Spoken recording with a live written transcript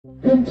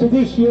Welcome to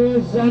this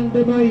year's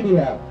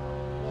Zandermania.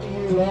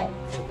 You lot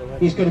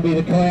is going to be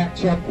the kayak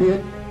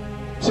champion.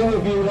 Two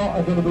of you lot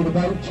are going to be the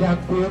boat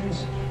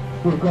champions.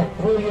 We've got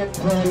brilliant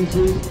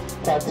prizes,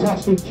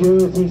 fantastic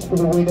jerseys for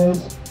the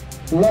winners,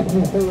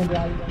 lovely field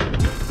labour.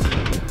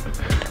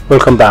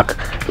 Welcome back,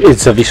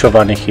 it's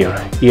Zandermania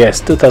here.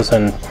 Yes,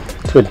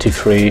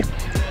 2023,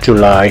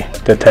 July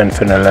the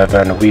 10th and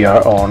 11th, we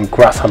are on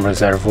Grafham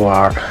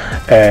Reservoir,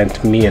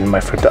 and me and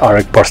my friend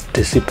Arek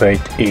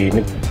participate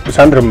in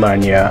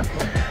Zandermania.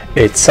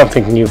 It's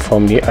something new for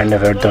me, I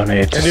never done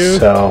it. Hello.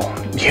 So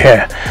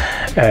yeah,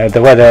 the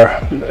weather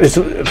is,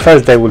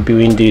 first day will be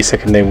windy,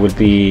 second day will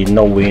be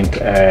no wind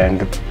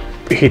and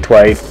heat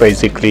wave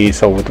basically,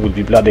 so it will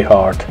be bloody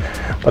hard,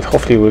 but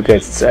hopefully we'll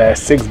get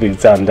 6 big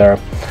zander.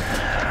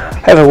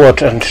 Have a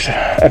watch and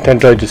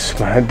enjoy this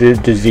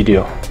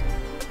video.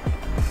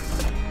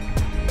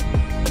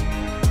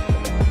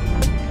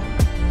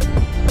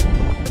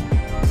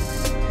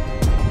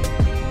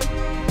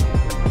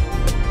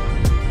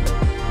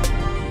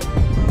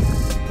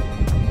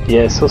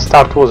 Yeah, so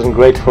start wasn't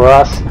great for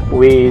us.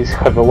 We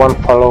have a 1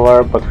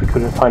 follower, but we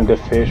couldn't find the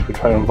fish. We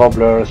tried on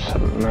wobblers,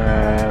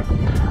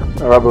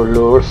 rubber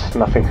lures,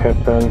 nothing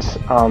happens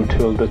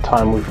until the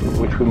time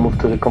which we moved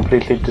to the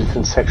completely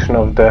different section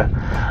of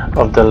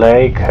the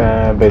lake,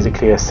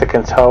 basically a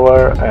second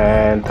tower,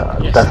 and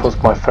yes, that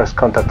was my first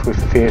contact with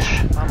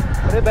fish.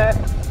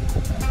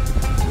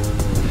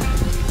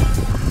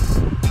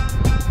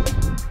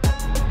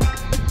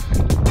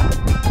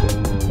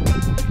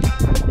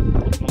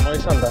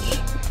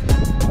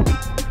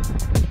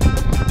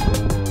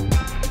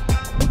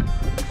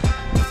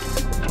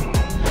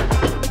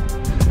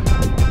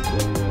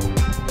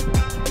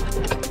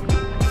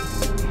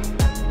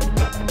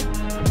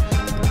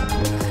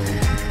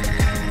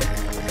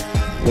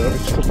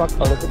 Chłopak,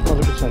 ale to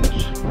może być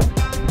sandaż.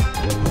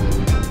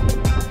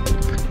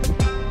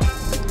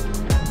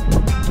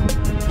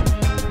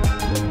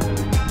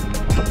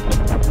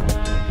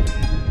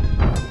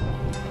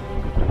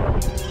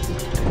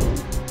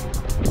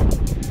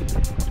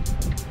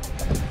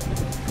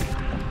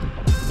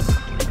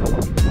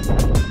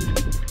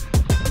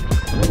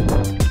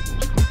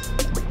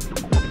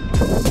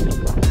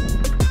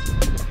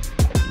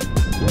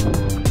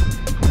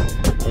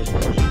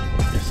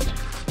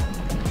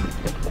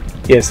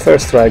 Yes,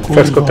 first strike,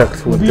 first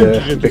contact with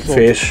the big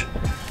fish.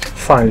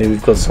 Finally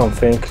we've got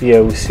something. Yeah,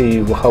 we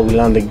see how we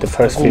landing the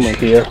first fish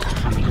here.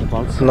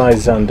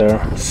 Nice zander,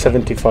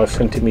 75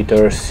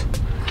 centimeters.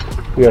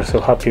 We are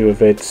so happy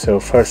with it. So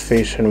first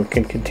fish, and we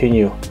can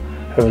continue.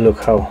 Have a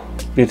look how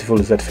beautiful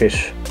is that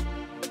fish.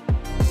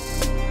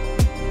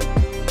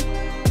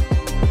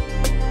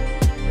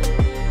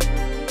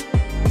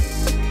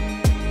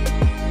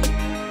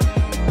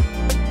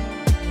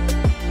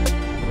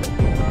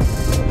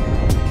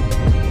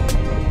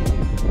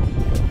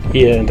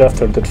 Yeah, and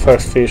after that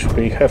first fish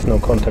we have no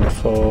contact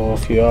for a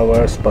few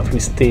hours, but we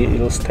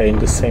still stay in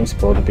the same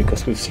spot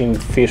because we've seen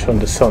fish on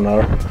the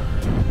sonar.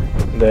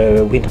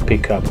 The wind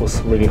pickup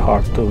was really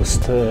hard to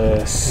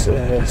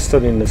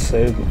study in the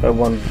same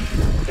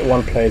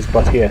one place,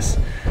 but yes,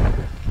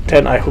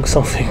 then I hooked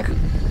something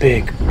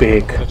big.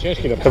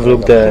 Have a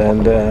look there,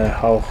 and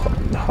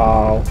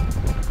how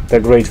the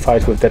great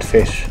fight with that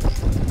fish.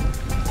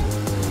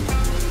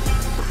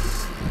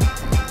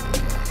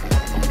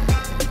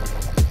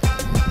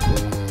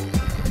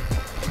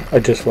 I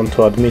just want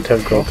to admit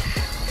I've got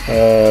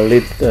a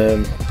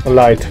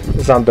light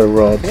zander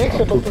rod,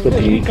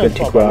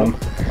 20 gram,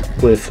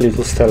 with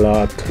little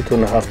Stella at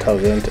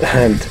 2,500,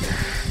 and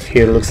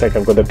here looks like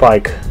I've got a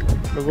pike.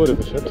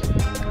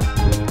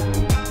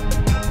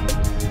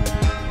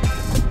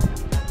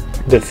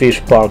 The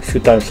fish barked a few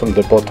times on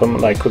the bottom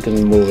and I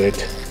couldn't move it,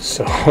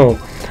 so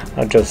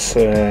I just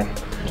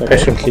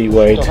patiently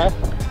wait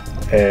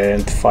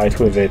and fight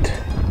with it.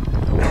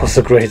 It was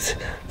a great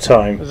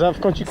time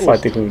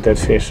fighting with that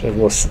fish. It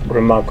was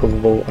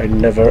remarkable. I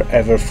never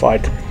ever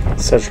fight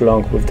such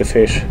long with the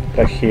fish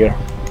like here.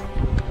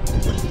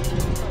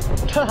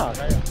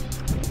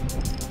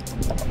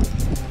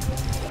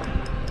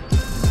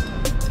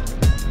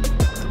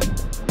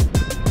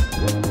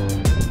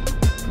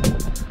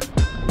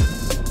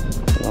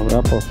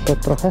 Dobra, poszedł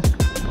trochę.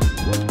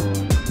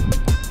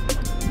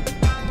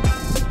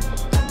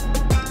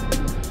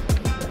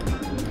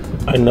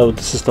 I know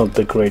this is not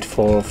the great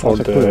for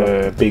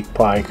the big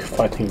pike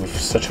fighting with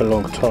such a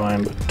long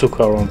time. It took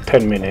around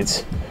 10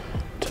 minutes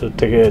to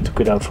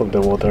get out from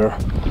the water,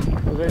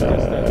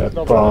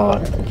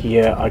 but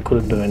yeah, I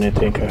couldn't do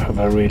anything. I have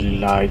a really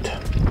light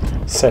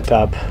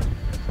setup.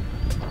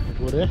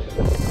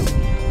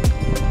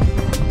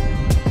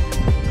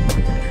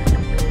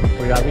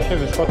 Pojawi się,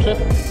 wyskoczy.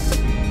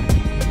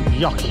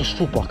 Jaki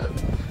szczupak.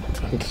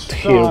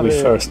 Here we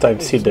first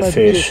time see the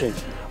fish.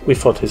 We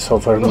thought it's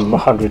over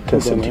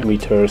 110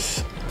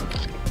 centimeters,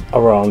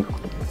 around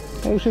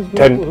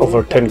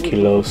over 10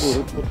 kilos.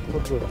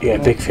 Yeah,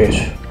 big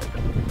fish.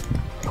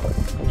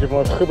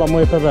 Chyba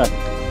moje PB.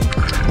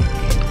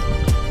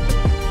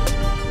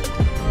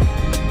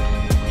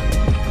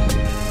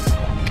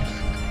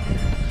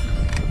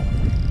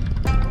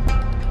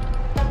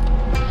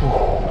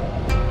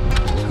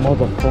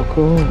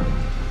 Motherfucker.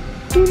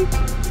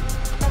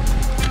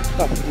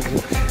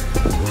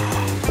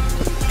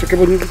 Czekaj,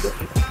 bo nie widzę.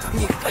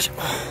 Nie widać.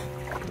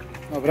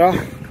 Dobra,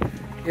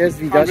 jest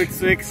widać.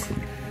 106,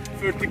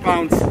 30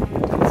 pounds,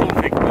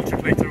 something, we'll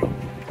check later on.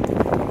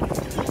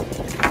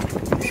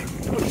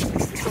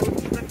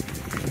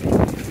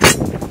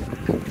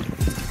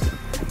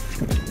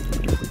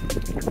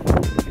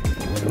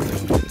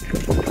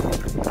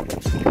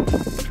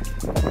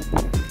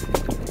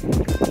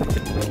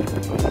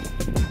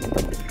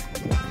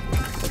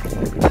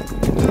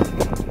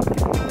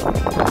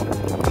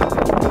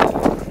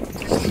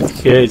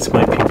 Yeah, it's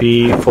my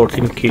PB,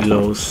 14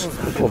 kilos,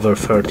 over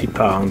 30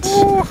 pounds,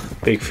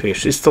 big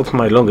fish. It's not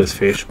my longest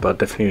fish, but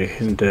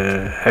definitely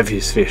the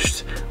heaviest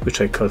fish which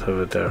I caught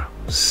over there.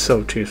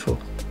 So cheerful.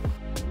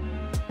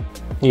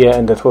 Yeah,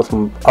 and that was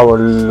our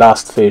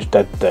last fish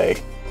that day.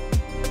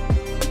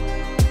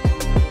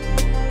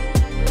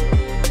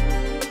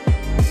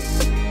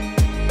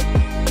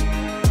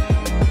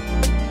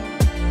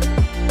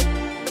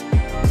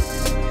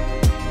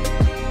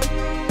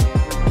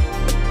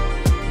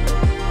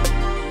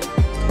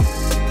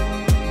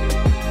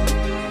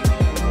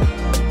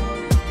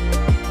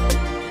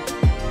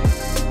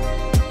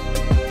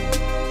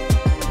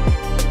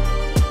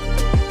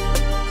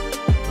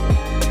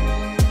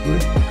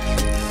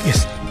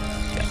 Jest.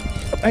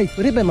 Ej,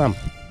 rybę mam.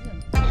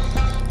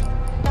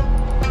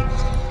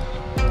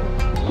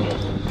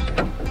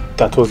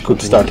 That was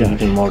good start in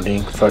the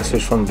morning. First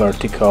fish from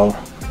vertical.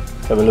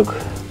 Have a look.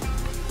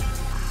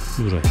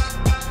 Dużo jest.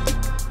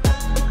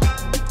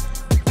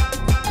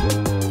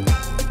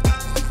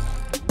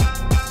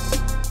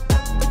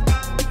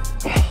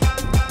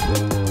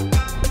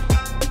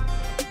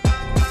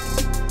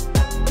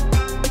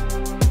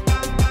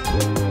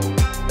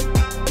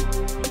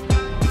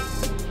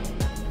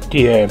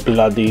 Yeah,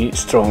 bloody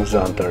strong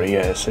zander.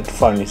 Yes, it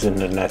finally is in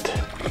the net.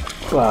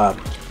 Wow.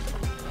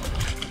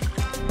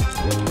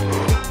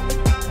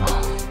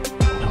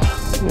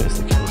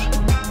 Jest taki duży.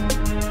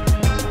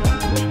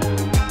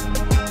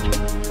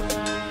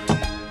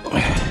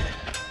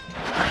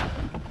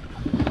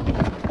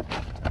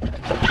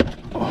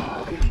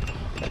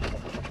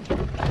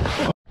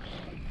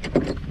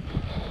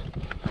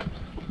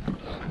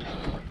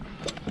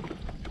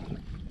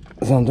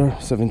 Zander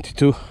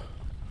 72.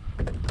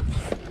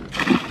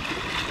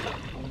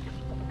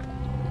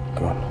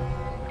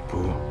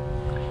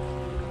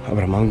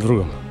 Dobra, mam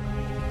drugą.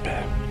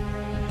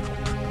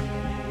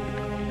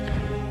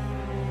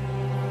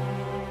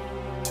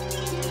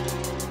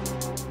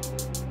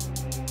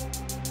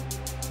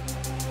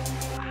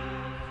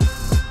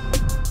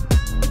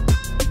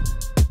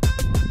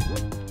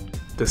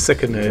 The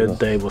second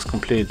day was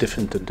completely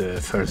different than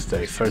the first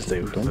day. First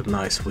day we had a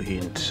nice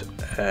wind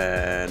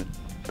and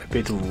a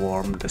bit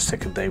warm. The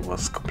second day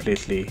was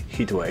completely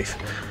heat wave,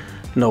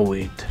 no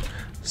wind.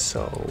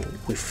 So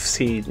we've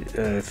seen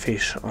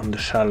fish on the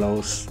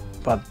shallows,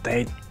 but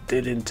they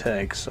didn't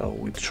take, so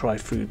we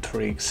tried few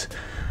tricks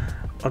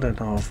on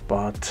and off,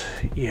 but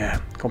yeah,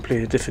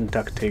 completely different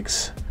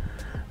tactics.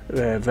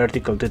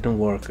 Vertical didn't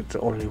work, it's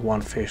only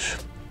one fish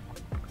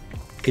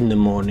in the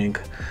morning,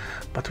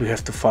 but we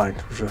have to find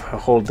a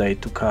whole day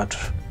to catch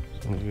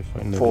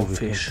 4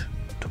 fish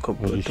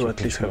to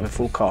at least have a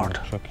full card.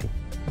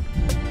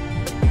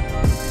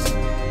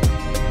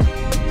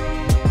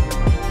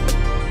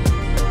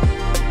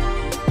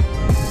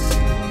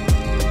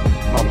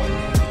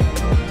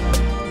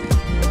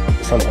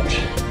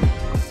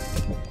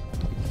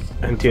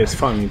 And yes,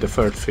 finally the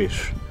third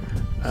fish.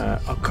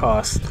 A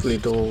cast,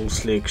 little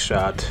slick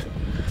shot,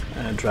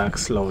 drag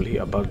slowly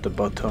above the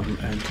bottom,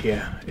 and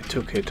yeah, it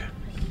took it.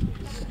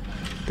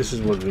 This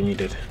is what we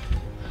needed.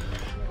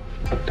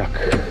 Tak.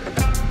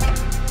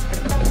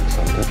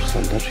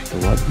 Zander i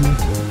to ładnie.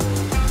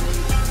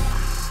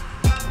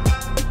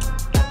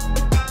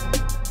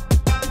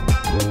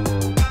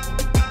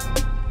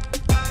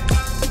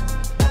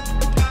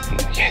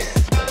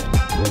 Jest.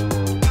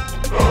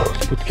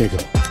 Z płytkiego.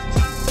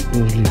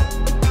 Możliwe.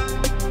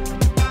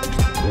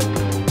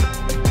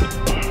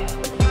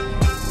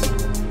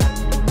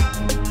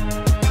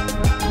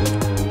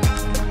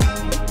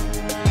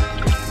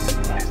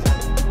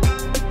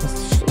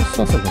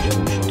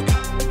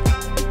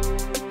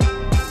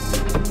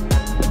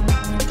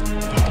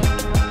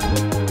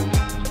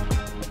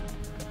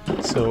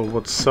 So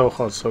what's so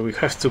hot, so we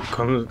have to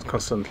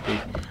constantly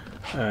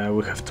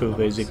we have to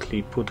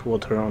basically put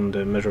water on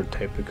the measure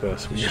tape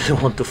because we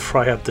didn't want to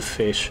fry up the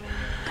fish.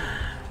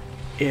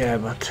 Yeah,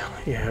 but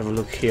yeah, have a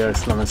look here,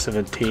 it's number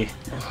 70.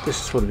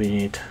 This is what we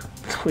need.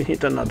 We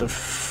need another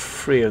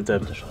 3 of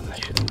them.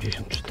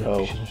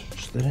 Oh.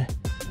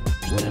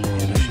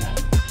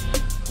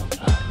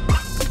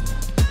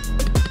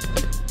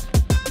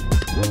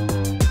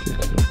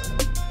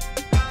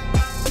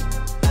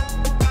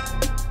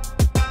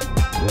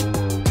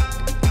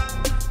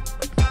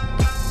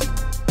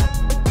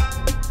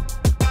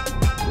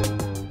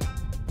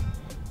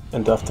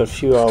 And after a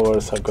few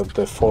hours I got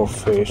the 4th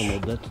fish.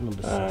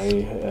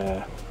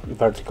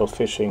 Vertical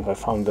fishing, I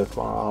found that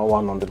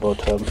one on the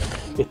bottom.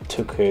 It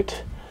took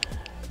it.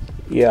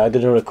 Yeah, I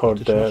didn't record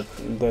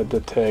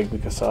the take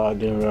because I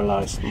didn't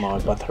realize my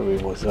battery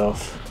was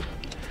off.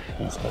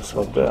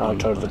 So I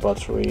charged the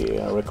battery,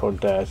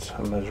 record that,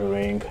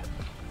 measuring.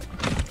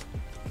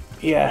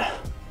 Yeah,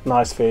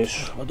 nice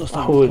fish.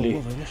 I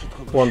really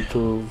want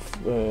to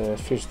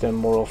fish them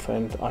more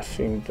often. I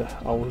think that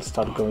I will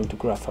start going to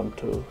Grafham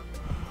to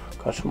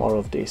catch more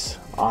of these.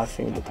 I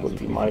think that will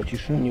be my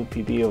new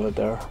PB over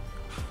there.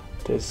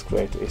 This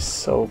grade is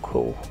so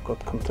cool.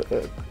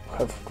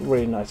 Have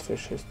really nice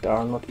fishes. They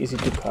are not easy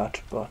to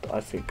catch, but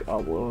I think I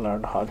will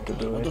learn how to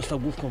do it.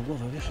 And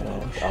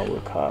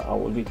I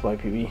will beat my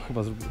PB.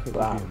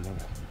 Bam.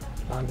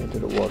 And into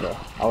the water.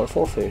 Our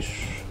 4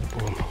 fish.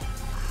 Boom.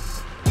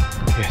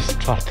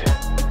 Jest, 4.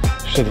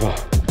 Jeszcze 2.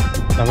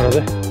 Dam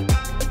radę?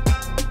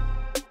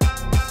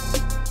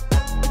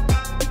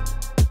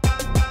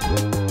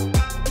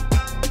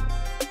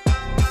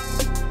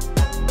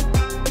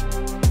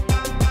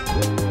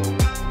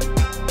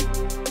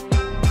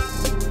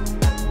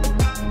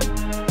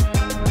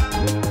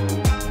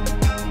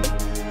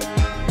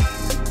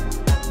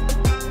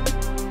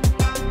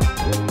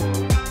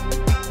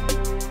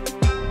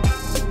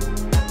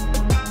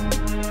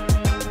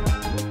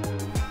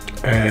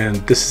 And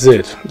this is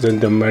it.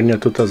 Zandermania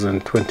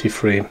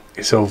 2023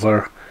 is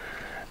over.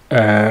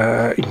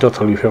 In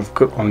total we have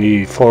got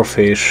only 4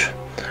 fish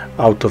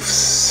out of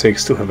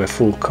 6 to have a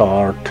full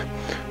card.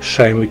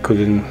 Shame we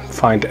couldn't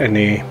find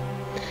any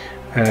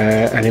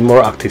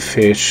more active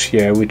fish.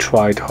 Yeah, we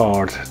tried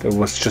hard. It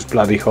was just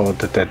bloody hot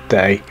that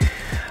day.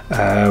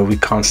 We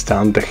can't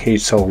stand the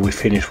heat, so we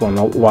finished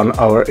one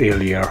hour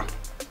earlier.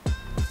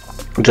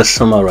 Just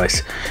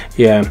summarize.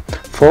 Yeah,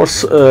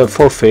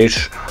 4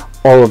 fish,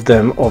 all of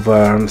them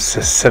over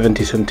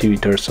 70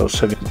 centimeters, so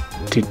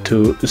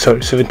 72,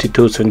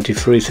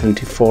 73,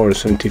 74,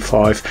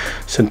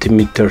 75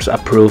 centimeters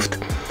approved,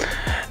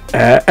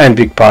 and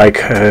big pike,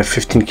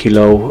 15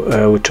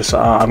 kilo, which is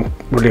I'm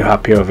really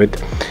happy of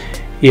it.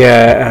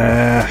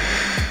 Yeah,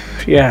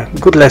 yeah,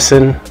 good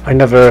lesson. I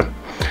never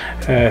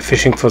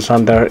fishing for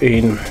zander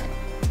in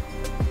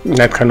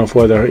that kind of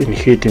weather, in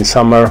heat, in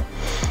summer,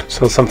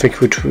 so something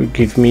which will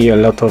give me a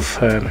lot of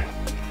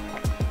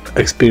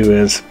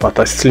experience, but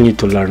I still need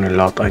to learn a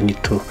lot. I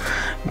need to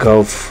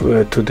go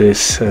to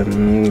this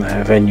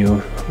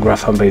venue,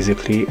 Grafham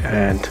basically,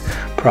 and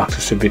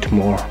practice a bit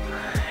more.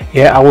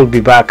 Yeah, I will be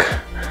back,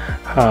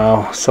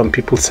 some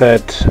people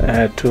said,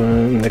 to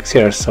next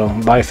year. So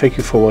bye, thank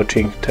you for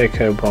watching, take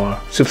care, bye,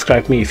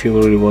 subscribe me if you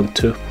really want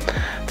to.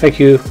 Thank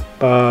you,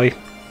 bye.